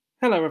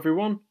Hello,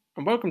 everyone,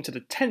 and welcome to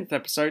the 10th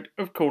episode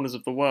of Corners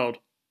of the World.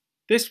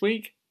 This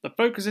week, the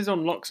focus is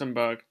on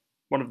Luxembourg,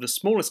 one of the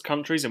smallest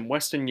countries in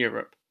Western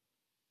Europe.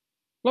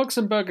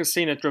 Luxembourg has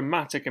seen a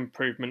dramatic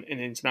improvement in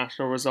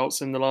international results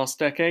in the last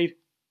decade.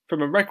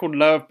 From a record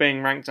low of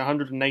being ranked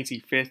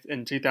 185th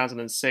in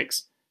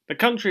 2006, the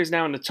country is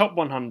now in the top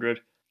 100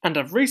 and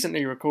have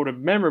recently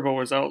recorded memorable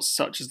results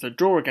such as the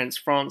draw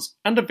against France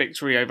and a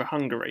victory over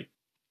Hungary.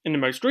 In the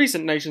most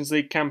recent Nations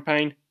League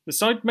campaign, the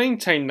side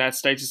maintained their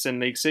status in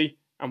League C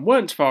and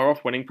weren't far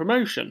off winning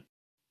promotion.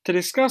 To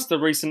discuss the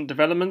recent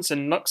developments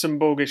in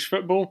Luxembourgish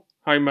football,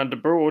 home and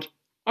abroad,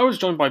 I was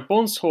joined by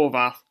Bons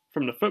Horvath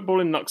from the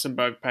Football in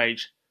Luxembourg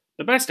page,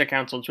 the best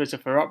account on Twitter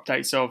for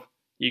updates of,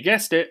 you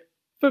guessed it,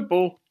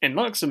 football in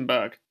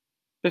Luxembourg.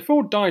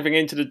 Before diving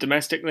into the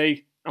domestic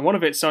league and one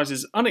of its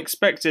side's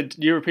unexpected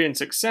European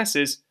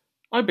successes,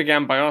 I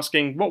began by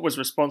asking what was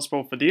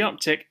responsible for the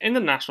uptick in the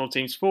national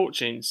team's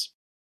fortunes.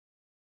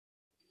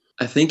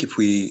 I think if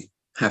we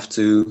have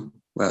to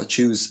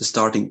choose a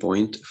starting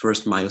point,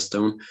 first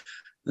milestone,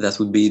 that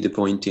would be the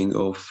appointing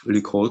of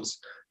Luc Holtz,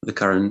 the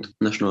current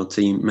national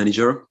team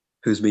manager,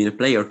 who's been a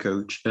player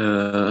coach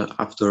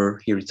after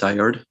he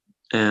retired.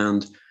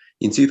 And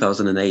in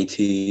 2008,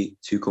 he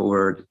took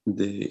over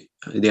the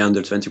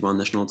under-21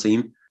 national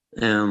team.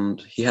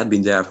 And he had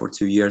been there for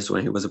 2 years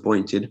when he was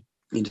appointed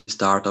in the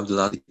start of the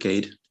last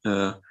decade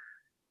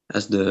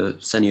as the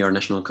senior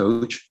national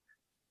coach.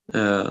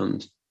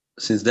 And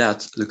since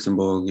that,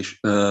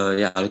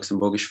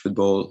 Luxembourgish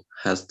football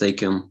has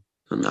taken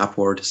an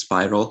upward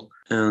spiral.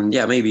 And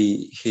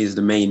maybe he's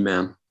the main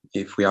man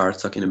if we are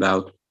talking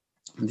about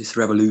this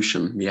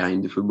revolution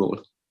behind the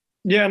football.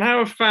 Yeah, and how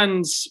have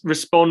fans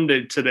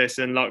responded to this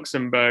in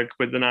Luxembourg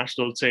with the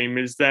national team?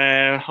 Is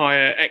there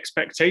higher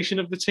expectation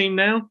of the team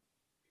now?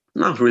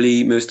 Not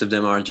really. Most of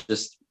them are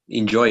just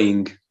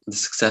enjoying the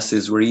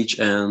successes we reach,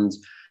 and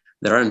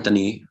there aren't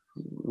any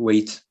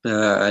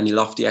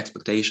lofty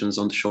expectations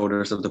on the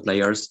shoulders of the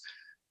players,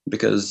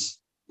 because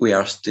we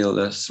are still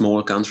a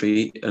small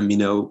country, a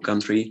minnow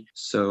country,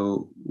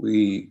 so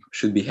we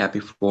should be happy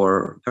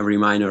for every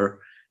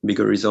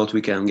bigger result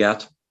we can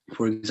get.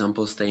 For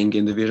example, staying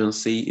in Division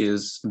C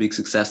is a big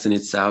success in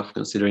itself,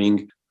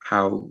 considering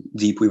how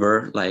deep we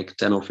were like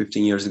 10 or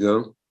 15 years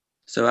ago.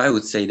 So I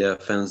would say the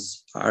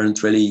fans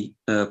aren't really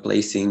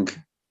placing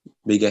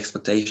big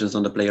expectations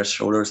on the players'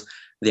 shoulders.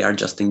 They are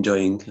just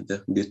enjoying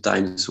the good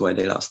times while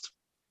they last.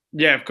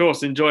 Yeah, of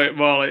course, enjoy it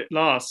while it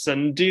lasts.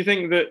 And do you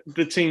think that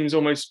the team's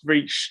almost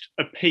reached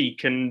a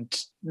peak and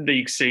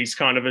League C's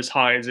kind of as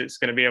high as it's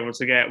going to be able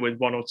to get with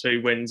 1 or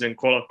 2 wins in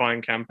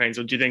qualifying campaigns?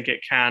 Or do you think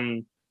it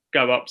can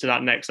go up to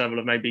that next level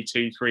of maybe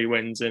 2-3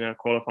 wins in a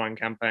qualifying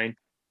campaign?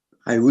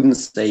 I wouldn't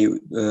say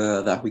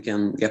that we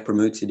can get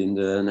promoted in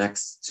the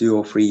next 2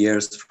 or 3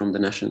 years from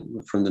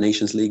the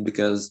Nations League,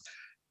 because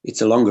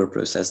it's a longer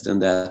process than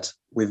that.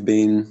 We've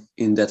been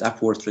in that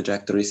upward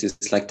trajectory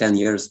since like 10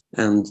 years,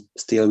 and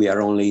still we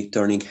are only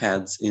turning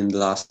heads in the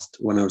last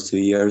 1 or 2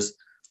 years.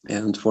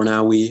 And for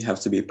now, we have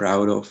to be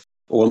proud of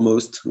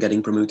almost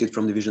getting promoted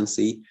from Division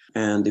C.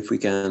 And if we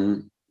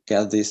can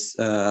get this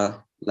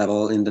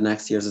level in the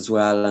next years as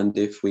well, and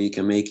if we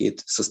can make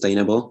it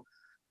sustainable,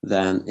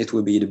 then it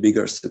will be the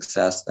bigger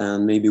success.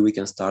 And maybe we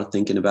can start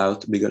thinking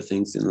about bigger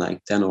things in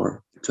like 10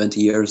 or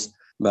 20 years,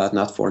 but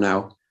not for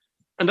now.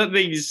 And at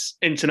these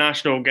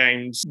international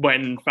games,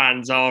 when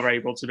fans are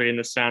able to be in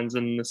the stands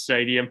and the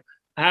stadium,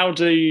 how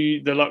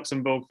do the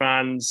Luxembourg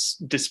fans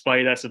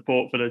display their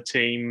support for the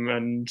team,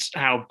 and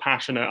how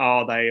passionate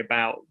are they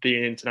about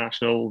the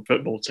international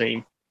football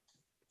team?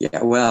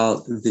 Yeah,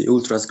 well, the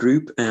Ultras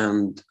group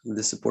and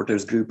the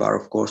supporters group are,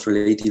 of course,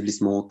 relatively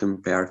small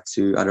compared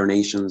to other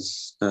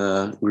nations'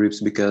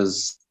 groups,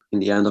 because in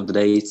the end of the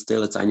day, it's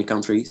still a tiny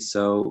country,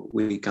 so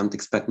we can't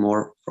expect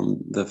more from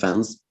the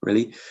fans,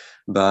 really.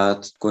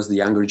 But of course, the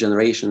younger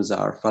generations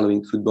are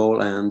following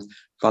football and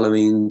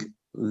following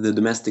the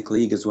domestic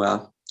league as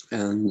well.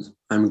 And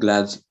I'm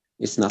glad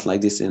it's not like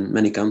this in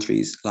many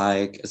countries.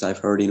 Like, as I've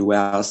heard in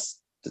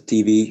Wales, in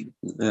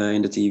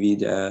the TV,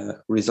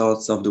 the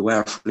results of the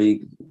Welsh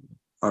league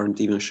aren't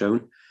even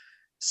shown.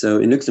 So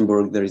in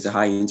Luxembourg, there is a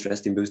high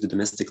interest in both the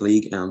domestic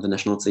league and the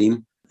national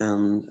team.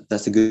 And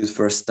that's a good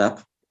first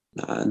step.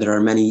 There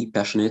are many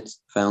passionate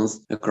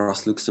fans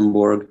across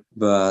Luxembourg,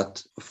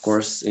 but of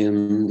course,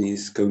 in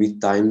these COVID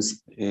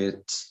times,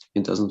 it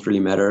doesn't really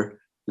matter.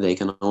 They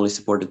can only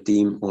support the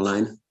team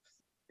online.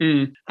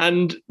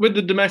 And with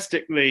the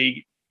domestic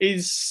league,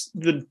 is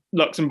the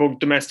Luxembourg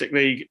domestic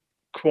league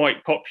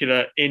quite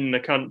popular in the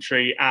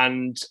country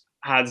and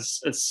has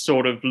a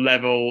sort of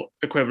level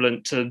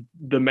equivalent to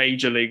the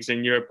major leagues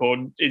in Europe, or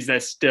is there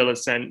still a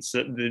sense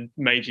that the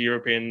major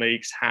European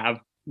leagues have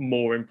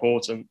more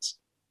importance?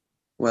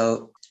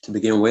 Well, to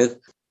begin with,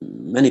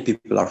 many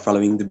people are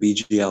following the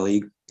BGL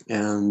League,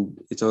 and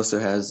it also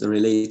has a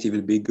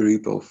relatively big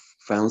group of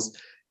fans.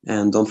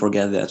 And don't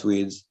forget that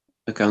with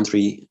a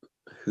country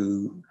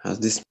who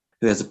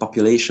has a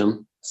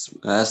population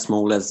as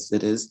small as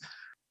it is,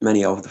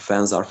 many of the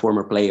fans are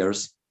former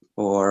players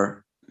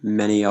or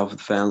many of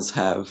the fans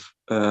have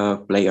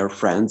player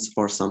friends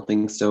or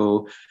something.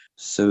 So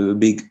a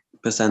big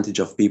percentage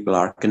of people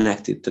are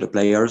connected to the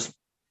players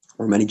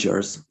or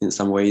managers in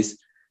some ways,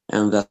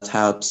 and that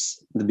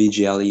helps the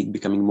BGL league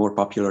becoming more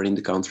popular in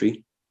the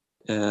country.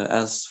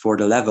 As for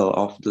the level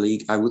of the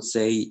league, I would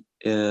say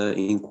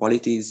in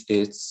qualities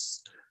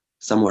it's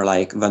somewhere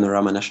like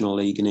Vanarama National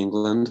League in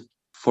England.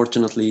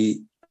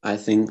 Fortunately, I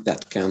think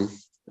that can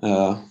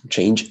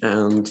change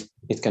and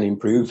it can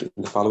improve in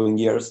the following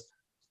years.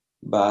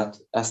 But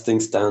as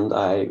things stand,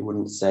 I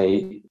wouldn't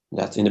say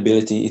that in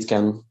ability it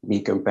can be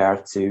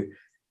compared to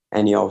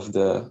any of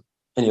the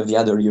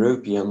other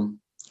European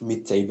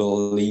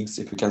mid-table leagues,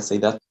 if we can say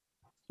that.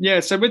 Yeah,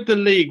 so with the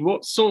league,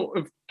 what sort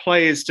of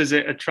players does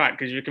it attract?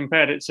 Because you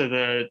compared it to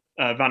the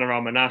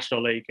Vanarama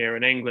National League here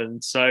in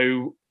England.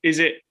 So is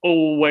it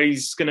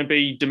always going to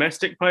be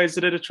domestic players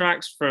that it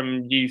attracts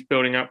from youth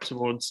building up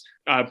towards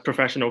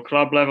professional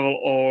club level?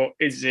 Or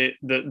is it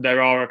that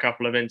there are a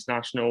couple of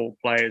international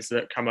players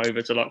that come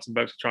over to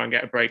Luxembourg to try and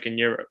get a break in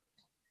Europe?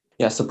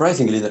 Yeah,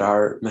 surprisingly, there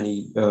are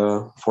many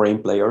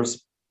foreign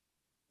players.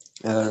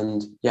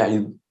 And yeah,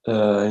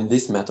 in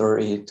this matter,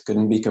 it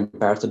couldn't be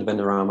compared to the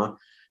Vanarama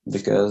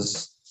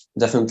because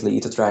definitely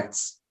it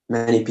attracts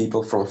many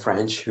people from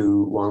France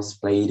who once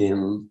played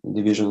in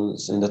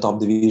the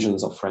top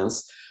divisions of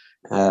France.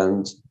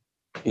 And,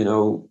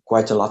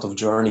 quite a lot of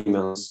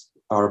journeymen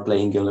are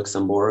playing in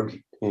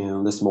Luxembourg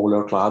in the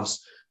smaller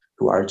clubs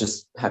who are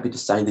just happy to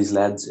sign these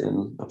lads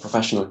in a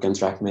professional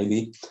contract,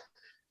 maybe.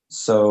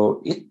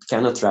 So it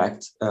can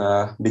attract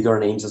bigger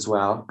names as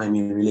well. I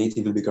mean,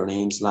 relatively bigger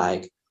names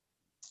like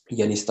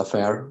Yanis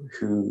Tafer,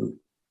 who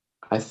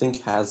I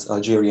think has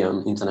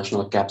Algerian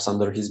international caps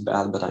under his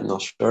belt, but I'm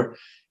not sure.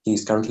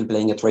 He's currently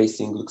playing at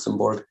Racing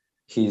Luxembourg.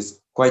 He's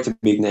quite a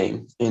big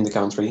name in the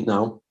country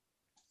now.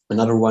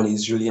 Another one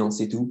is Julien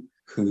Sitou,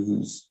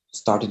 who's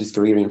started his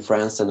career in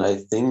France and I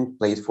think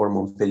played for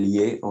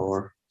Montpellier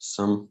or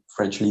some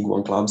French League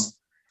One clubs,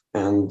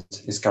 and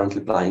is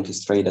currently playing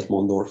his trade at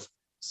Mondorf.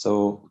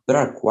 So there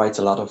are quite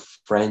a lot of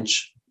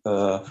French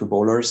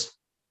footballers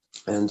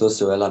and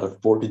also a lot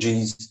of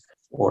Portuguese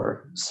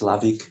or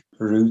Slavic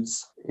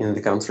roots in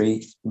the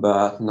country,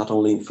 but not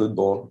only in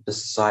football. The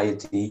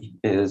society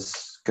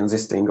is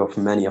consisting of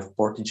many of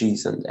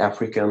Portuguese and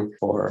African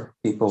or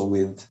people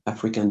with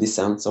African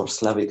descent or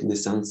Slavic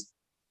descent.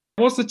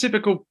 What's the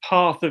typical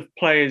path of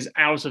players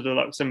out of the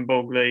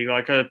Luxembourg League?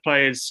 Like, are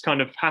players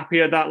kind of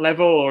happy at that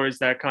level, or is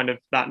there kind of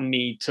that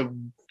need to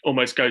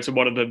almost go to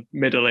one of the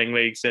middling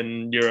leagues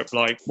in Europe,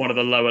 like one of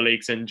the lower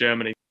leagues in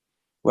Germany?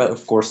 Well,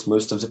 of course,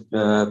 most of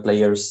the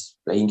players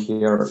playing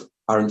here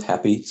aren't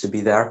happy to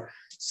be there.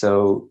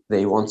 So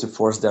they want to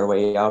force their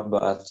way up.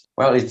 But,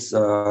 well, it's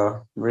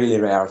really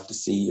rare to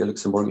see a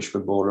Luxembourgish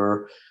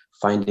footballer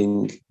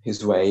finding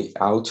his way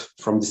out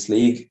from this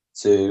league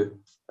to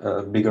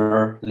a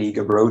bigger league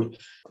abroad.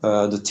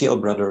 The Thiel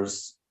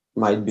brothers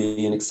might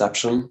be an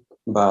exception,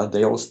 but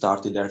they all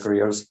started their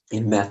careers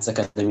in Metz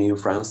Academy in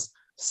France.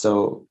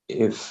 So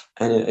if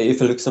a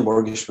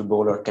Luxembourgish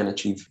footballer can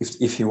achieve,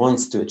 if he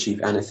wants to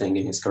achieve anything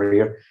in his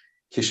career,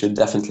 he should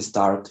definitely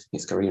start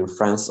his career in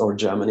France or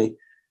Germany,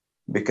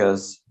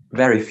 because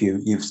very few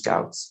youth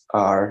scouts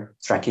are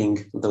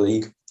tracking the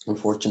league,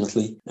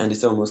 unfortunately, and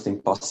it's almost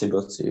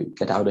impossible to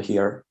get out of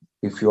here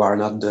if you are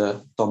not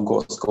the top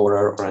goal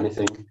scorer or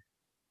anything.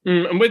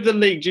 And with the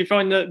league, do you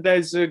find that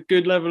there's a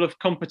good level of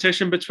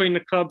competition between the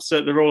clubs,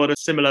 that they're all at a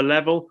similar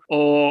level,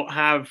 or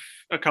have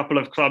a couple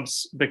of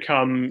clubs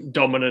become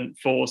dominant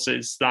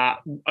forces that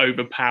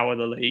overpower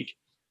the league?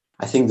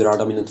 I think there are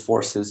dominant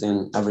forces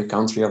in every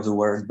country of the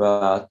world,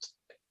 but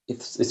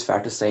it's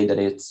fair to say that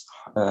it's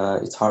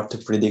hard to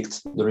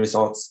predict the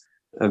results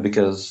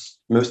because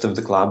most of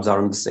the clubs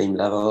are on the same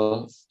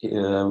level,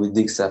 with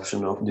the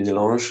exception of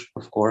Dudelange,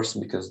 of course,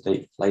 because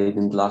they played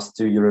in the last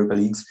two Europa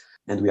Leagues,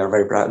 and we are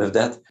very proud of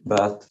that.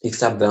 But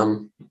except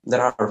them,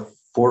 there are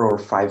 4 or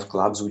 5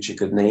 clubs which you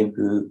could name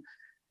who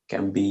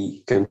can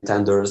be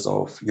contenders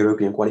of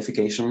European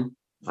qualification.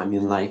 I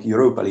mean, like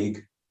Europa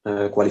League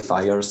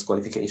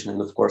qualification,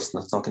 and of course,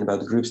 not talking about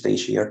the group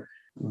stage here.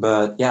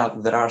 But yeah,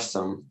 there are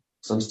some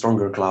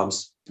stronger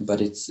clubs,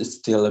 but it's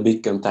still a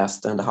big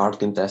contest and a hard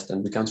contest,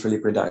 and we can't really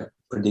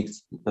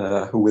predict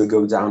who will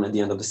go down at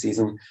the end of the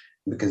season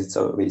because it's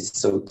always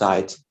so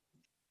tight.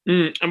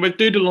 And with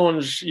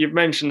Dudelange, you've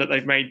mentioned that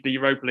they've made the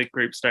Europa League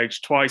group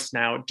stage twice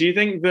now. Do you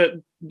think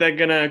that they're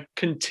going to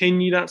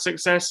continue that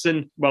success?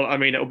 And, well, I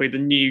mean, it'll be the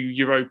new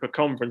Europa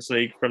Conference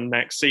League from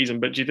next season,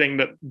 but do you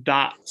think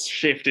that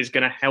shift is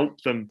going to help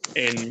them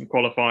in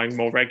qualifying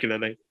more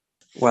regularly?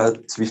 Well,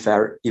 to be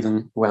fair,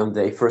 even when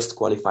they first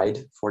qualified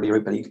for the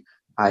Europa League,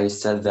 I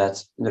said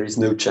that there is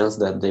no chance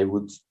that they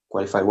would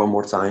qualify one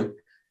more time.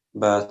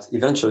 But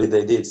eventually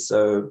they did,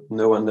 so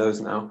no one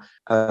knows now.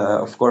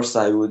 Of course,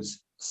 I would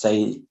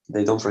say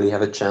they don't really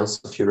have a chance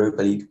of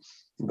Europa League,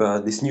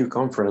 but this new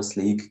Conference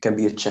League can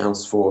be a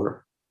chance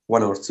for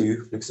 1 or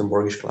 2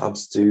 Luxembourgish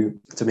clubs to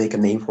make a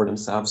name for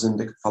themselves in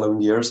the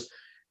following years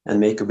and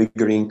make a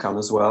bigger income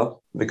as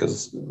well,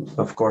 because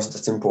of course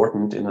that's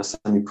important in a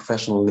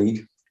semi-professional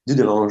league.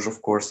 Dudelange,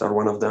 of course, are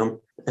one of them.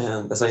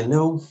 And as I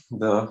know,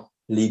 the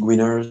league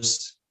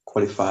winners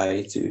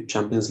qualify to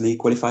Champions League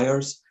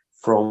qualifiers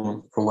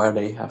from where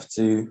they have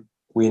to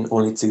win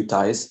only 2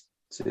 ties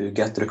to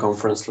get to the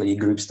Conference League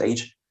group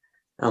stage.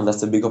 And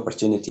that's a big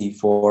opportunity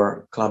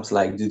for clubs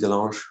like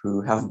Dudelange,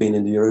 who have been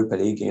in the Europa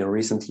League in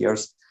recent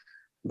years,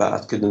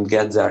 but couldn't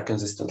get there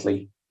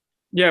consistently.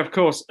 Yeah, of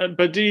course.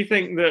 But do you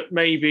think that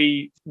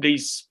maybe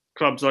these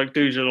clubs like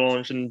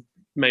Dudelange and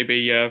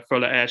maybe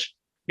Fuller Esch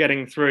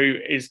getting through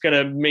is going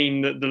to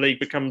mean that the league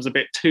becomes a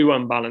bit too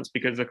unbalanced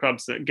because the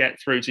clubs that get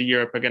through to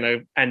Europe are going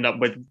to end up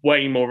with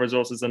way more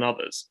resources than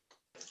others?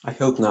 I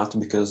hope not,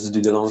 because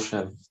Dudelange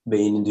have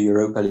been in the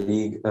Europa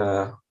League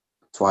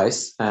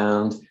twice,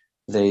 and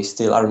they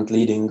still aren't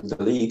leading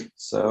the league.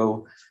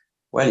 So,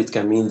 well, it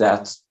can mean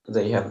that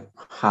they have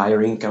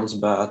higher incomes,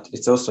 but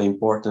it's also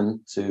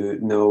important to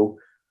know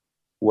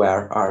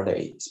where are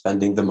they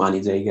spending the money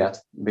they get,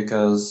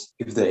 because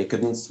if they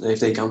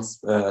can't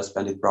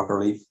spend it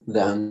properly,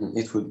 then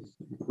it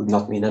would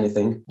not mean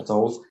anything at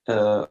all.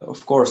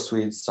 Of course,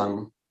 with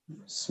some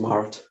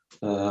smart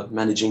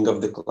managing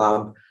of the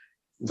club,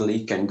 the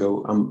league can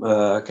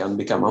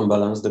become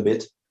unbalanced a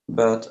bit.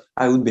 But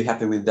I would be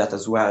happy with that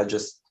as well.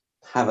 Just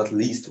have at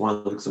least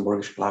one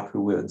Luxembourgish club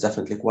who will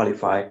definitely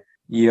qualify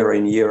year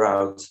in, year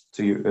out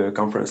to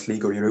Conference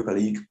League or Europa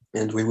League,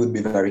 and we would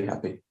be very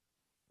happy.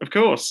 Of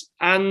course.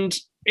 And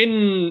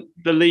in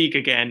the league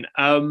again,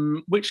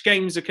 which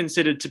games are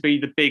considered to be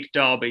the big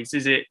derbies?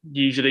 Is it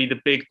usually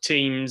the big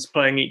teams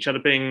playing each other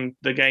being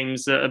the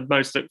games that are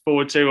most looked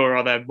forward to, or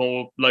are there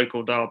more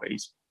local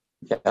derbies?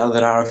 Yeah,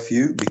 there are a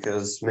few,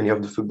 because many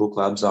of the football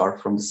clubs are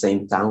from the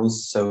same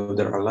towns, so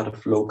there are a lot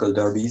of local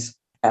derbies.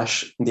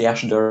 The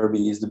Ash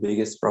Derby is the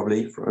biggest,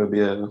 probably,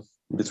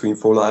 between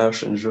Fola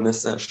Ash and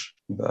Jeunesse Ash.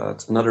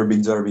 But another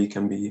big derby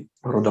can be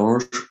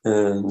Rodange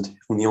and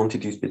Union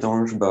Titus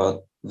Pétange,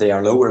 but they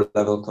are lower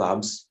level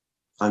clubs.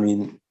 I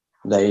mean,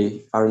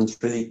 they aren't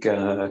really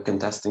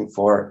contesting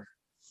for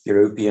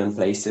European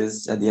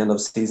places at the end of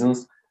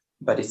seasons,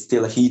 but it's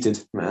still a heated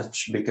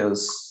match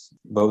because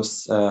both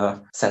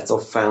sets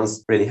of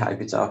fans really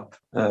hype it up,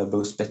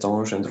 both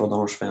Pétange and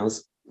Rodange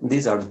fans.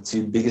 These are the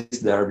 2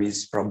 biggest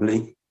derbies,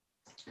 probably.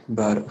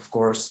 But of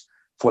course,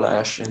 Fola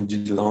Ash and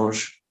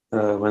Dudelange,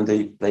 when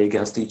they play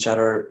against each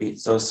other,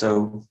 it's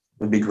also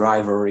a big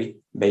rivalry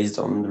based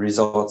on the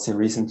results in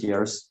recent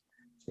years.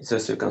 It's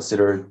also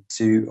considered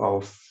 2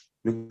 of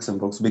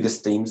Luxembourg's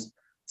biggest teams.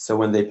 So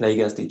when they play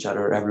against each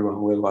other,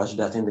 everyone will watch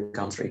that in the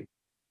country.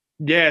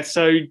 Yeah,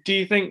 so do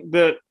you think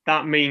that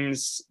that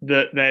means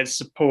that there's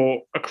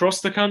support across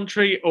the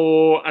country,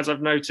 or as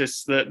I've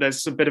noticed that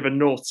there's a bit of a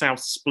north-south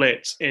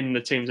split in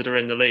the teams that are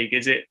in the league?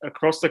 Is it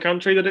across the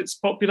country that it's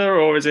popular,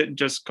 or is it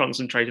just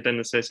concentrated in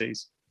the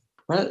cities?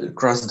 Well,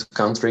 across the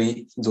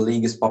country, the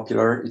league is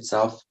popular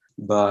itself,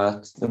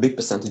 but a big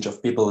percentage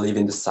of people live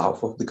in the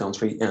south of the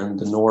country, and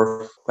the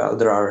north. Well,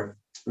 there are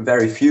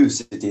very few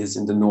cities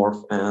in the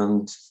north,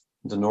 and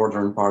the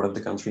northern part of the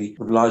country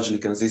largely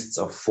consists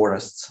of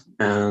forests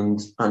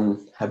and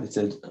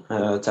uninhabited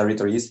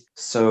territories.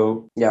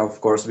 So, yeah,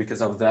 of course,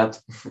 because of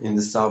that, in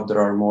the south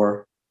there are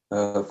more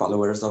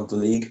followers of the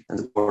league and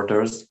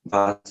supporters,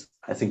 but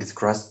I think it's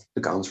across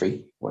the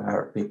country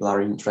where people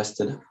are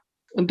interested.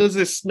 And does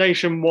this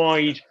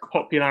nationwide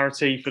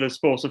popularity for the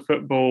sport of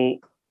football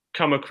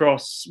come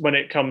across when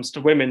it comes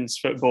to women's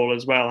football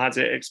as well? Has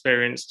it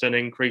experienced an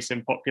increase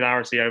in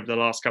popularity over the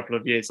last couple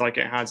of years, like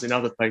it has in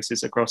other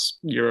places across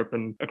Europe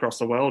and across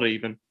the world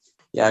even?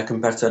 Yeah,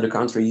 compared to other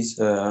countries,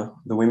 the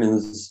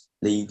women's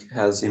league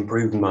has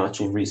improved much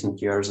in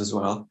recent years as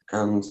well.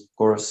 And of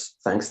course,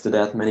 thanks to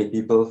that, many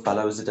people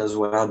follows it as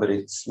well, but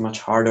it's much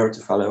harder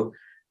to follow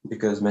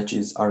because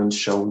matches aren't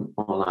shown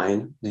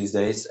online these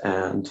days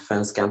and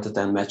fans can't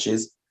attend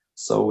matches.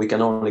 So we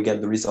can only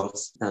get the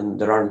results, and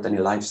there aren't any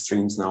live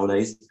streams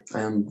nowadays.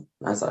 And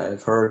as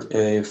I've heard,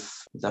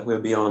 if that will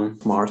be on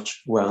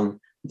March, when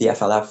the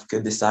FLF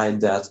could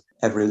decide that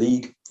every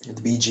league, the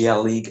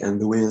BGL league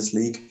and the Women's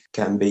League,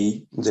 can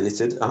be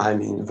deleted,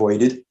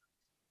 voided,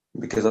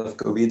 because of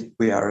COVID.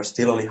 We are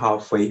still only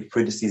halfway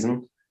through the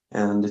season,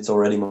 and it's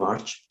already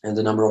March, and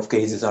the number of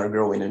cases are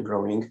growing and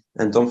growing.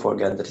 And don't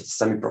forget that it's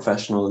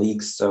semi-professional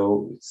leagues,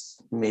 so it's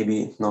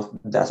maybe not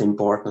that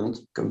important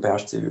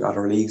compared to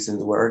other leagues in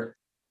the world.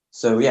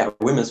 So yeah,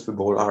 women's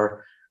football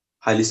are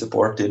highly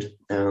supported,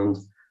 and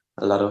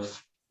a lot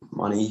of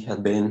money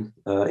had been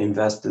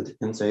invested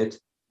into it,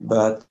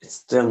 but it's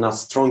still not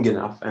strong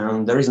enough,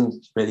 and there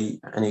isn't really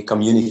any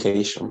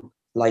communication,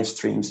 live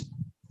streams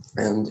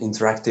and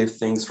interactive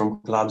things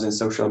from clubs and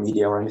social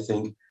media or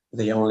anything.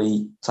 They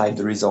only type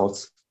the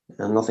results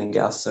and nothing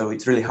else. So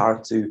it's really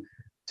hard to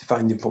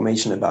find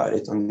information about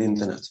it on the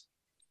internet.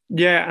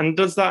 Yeah, and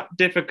does that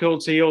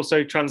difficulty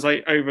also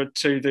translate over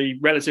to the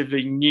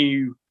relatively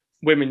new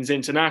women's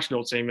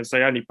international team, as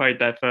they only played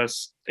their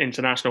first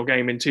international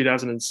game in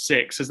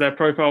 2006? Has their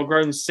profile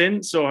grown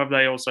since, or have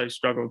they also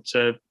struggled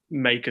to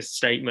make a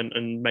statement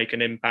and make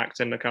an impact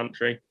in the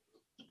country?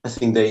 I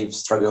think they've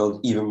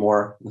struggled even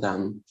more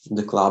than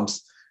the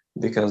clubs,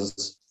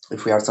 because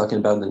if we are talking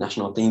about the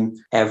national team,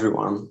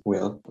 everyone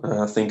will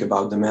think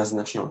about the men's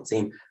national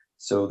team.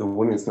 So the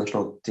women's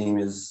national team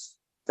is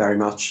very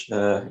much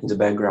in the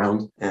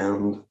background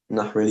and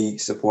not really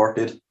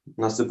supported,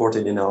 not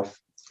supported enough,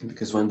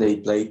 because when they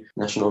play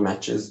national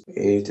matches,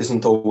 it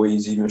isn't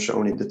always even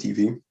shown in the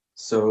TV.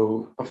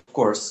 So, of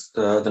course,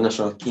 the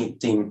national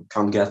team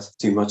can't get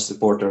too much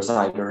supporters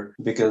either,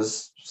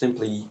 because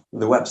simply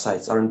the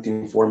websites aren't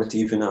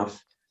informative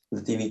enough,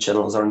 the TV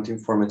channels aren't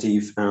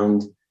informative,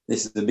 and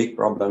this is a big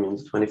problem in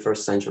the 21st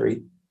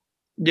century.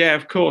 Yeah,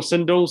 of course.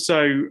 And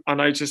also, I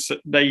noticed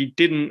that they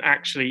didn't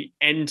actually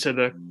enter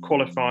the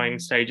qualifying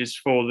stages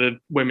for the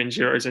Women's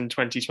Euros in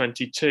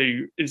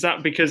 2022. Is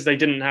that because they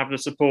didn't have the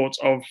support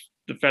of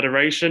the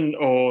federation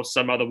or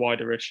some other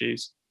wider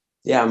issues?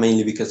 Yeah,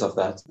 mainly because of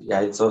that.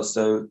 Yeah, it's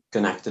also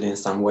connected in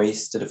some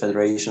ways to the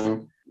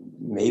federation.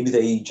 Maybe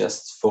they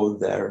just thought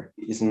there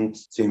isn't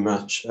too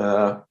much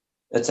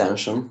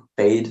attention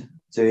paid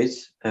to it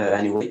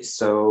anyway.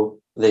 So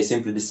they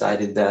simply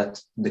decided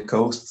that the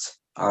costs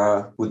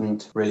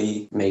wouldn't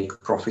really make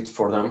profit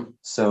for them.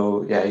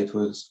 So yeah, it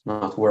was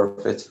not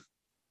worth it.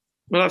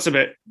 Well, that's a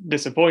bit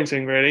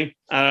disappointing, really.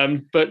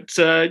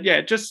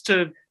 Yeah, just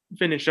to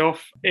finish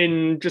off,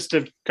 in just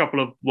a couple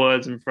of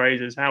words and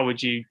phrases, how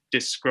would you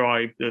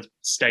describe the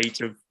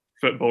state of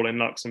football in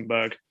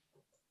Luxembourg?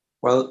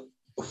 Well,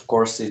 of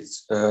course,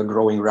 it's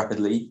growing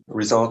rapidly.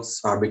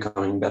 Results are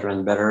becoming better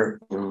and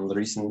better in the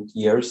recent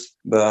years,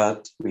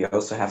 but we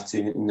also have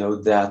to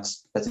note that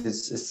it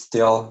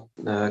still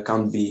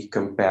can't be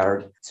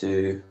compared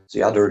to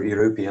the other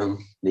European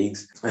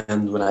leagues.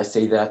 And when I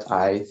say that,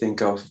 I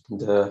think of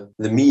the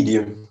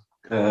medium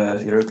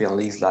European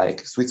leagues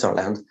like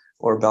Switzerland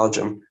or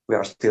Belgium. We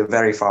are still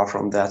very far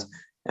from that.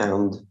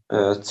 And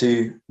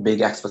too big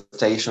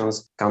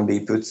expectations can be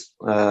put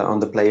on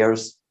the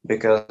players,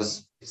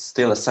 because it's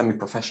still a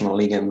semi-professional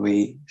league and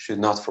we should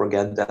not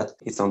forget that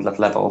it's on that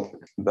level.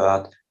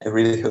 But I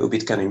really hope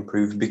it can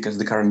improve, because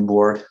the current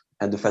board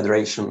and the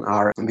federation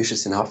are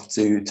ambitious enough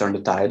to turn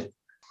the tide.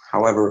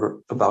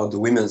 However, about the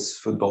women's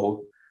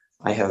football,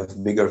 I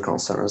have bigger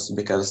concerns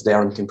because they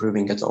aren't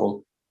improving at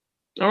all.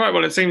 All right,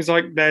 well, it seems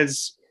like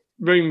there's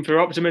room for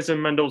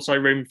optimism and also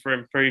room for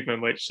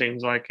improvement, which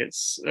seems like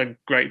it's a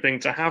great thing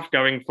to have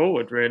going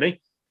forward,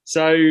 really.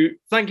 So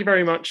thank you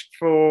very much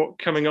for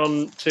coming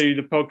on to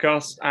the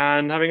podcast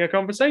and having a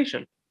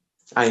conversation.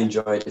 I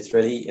enjoyed it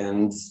really,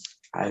 and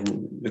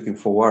I'm looking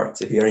forward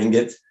to hearing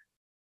it.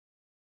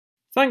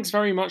 Thanks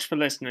very much for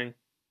listening.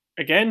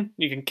 Again,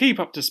 you can keep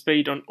up to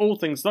speed on all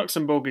things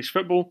Luxembourgish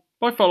football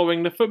by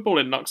following the Football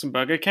in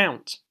Luxembourg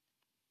account.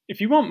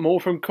 If you want more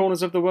from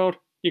Corners of the World,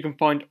 you can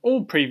find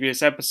all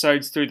previous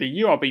episodes through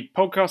the URB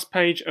podcast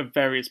page of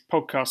various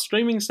podcast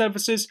streaming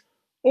services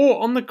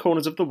or on the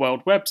Corners of the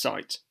World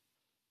website.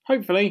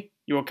 Hopefully,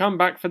 you will come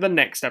back for the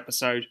next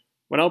episode,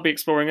 when I'll be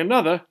exploring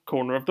another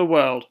corner of the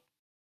world.